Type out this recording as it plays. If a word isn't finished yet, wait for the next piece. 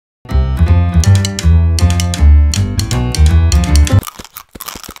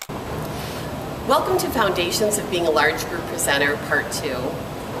Welcome to Foundations of Being a Large Group Presenter, Part 2.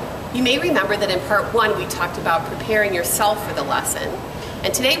 You may remember that in Part 1 we talked about preparing yourself for the lesson,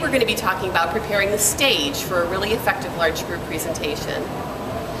 and today we're going to be talking about preparing the stage for a really effective large group presentation.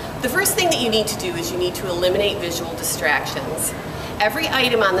 The first thing that you need to do is you need to eliminate visual distractions. Every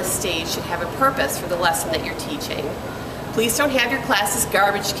item on the stage should have a purpose for the lesson that you're teaching. Please don't have your class's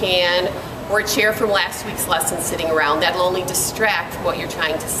garbage can or a chair from last week's lesson sitting around. That'll only distract from what you're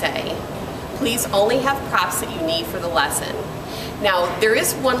trying to say. Please only have props that you need for the lesson. Now, there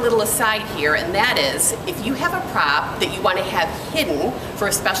is one little aside here, and that is, if you have a prop that you want to have hidden for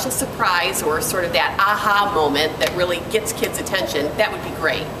a special surprise or sort of that aha moment that really gets kids' attention, that would be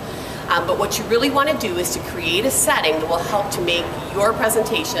great. But what you really want to do is to create a setting that will help to make your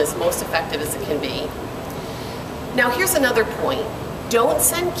presentation as most effective as it can be. Now, here's another point. Don't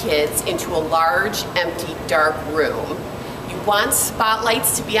send kids into a large, empty, dark room. You want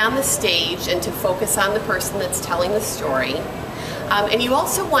spotlights to be on the stage and to focus on the person that's telling the story. And you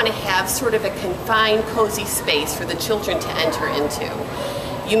also want to have sort of a confined, cozy space for the children to enter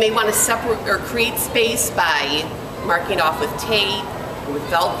into. You may want to separate or create space by marking it off with tape, or with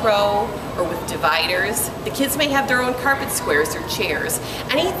Velcro, or with dividers. The kids may have their own carpet squares or chairs.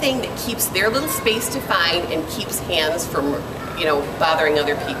 Anything that keeps their little space defined and keeps hands from, bothering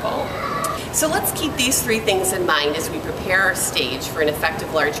other people. So let's keep these three things in mind as we prepare our stage for an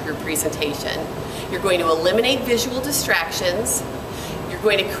effective large group presentation. You're going to eliminate visual distractions, you're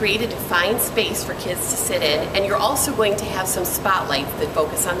going to create a defined space for kids to sit in, and you're also going to have some spotlights that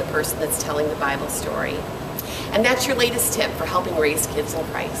focus on the person that's telling the Bible story. And that's your latest tip for helping raise kids in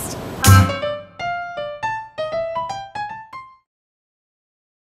Christ.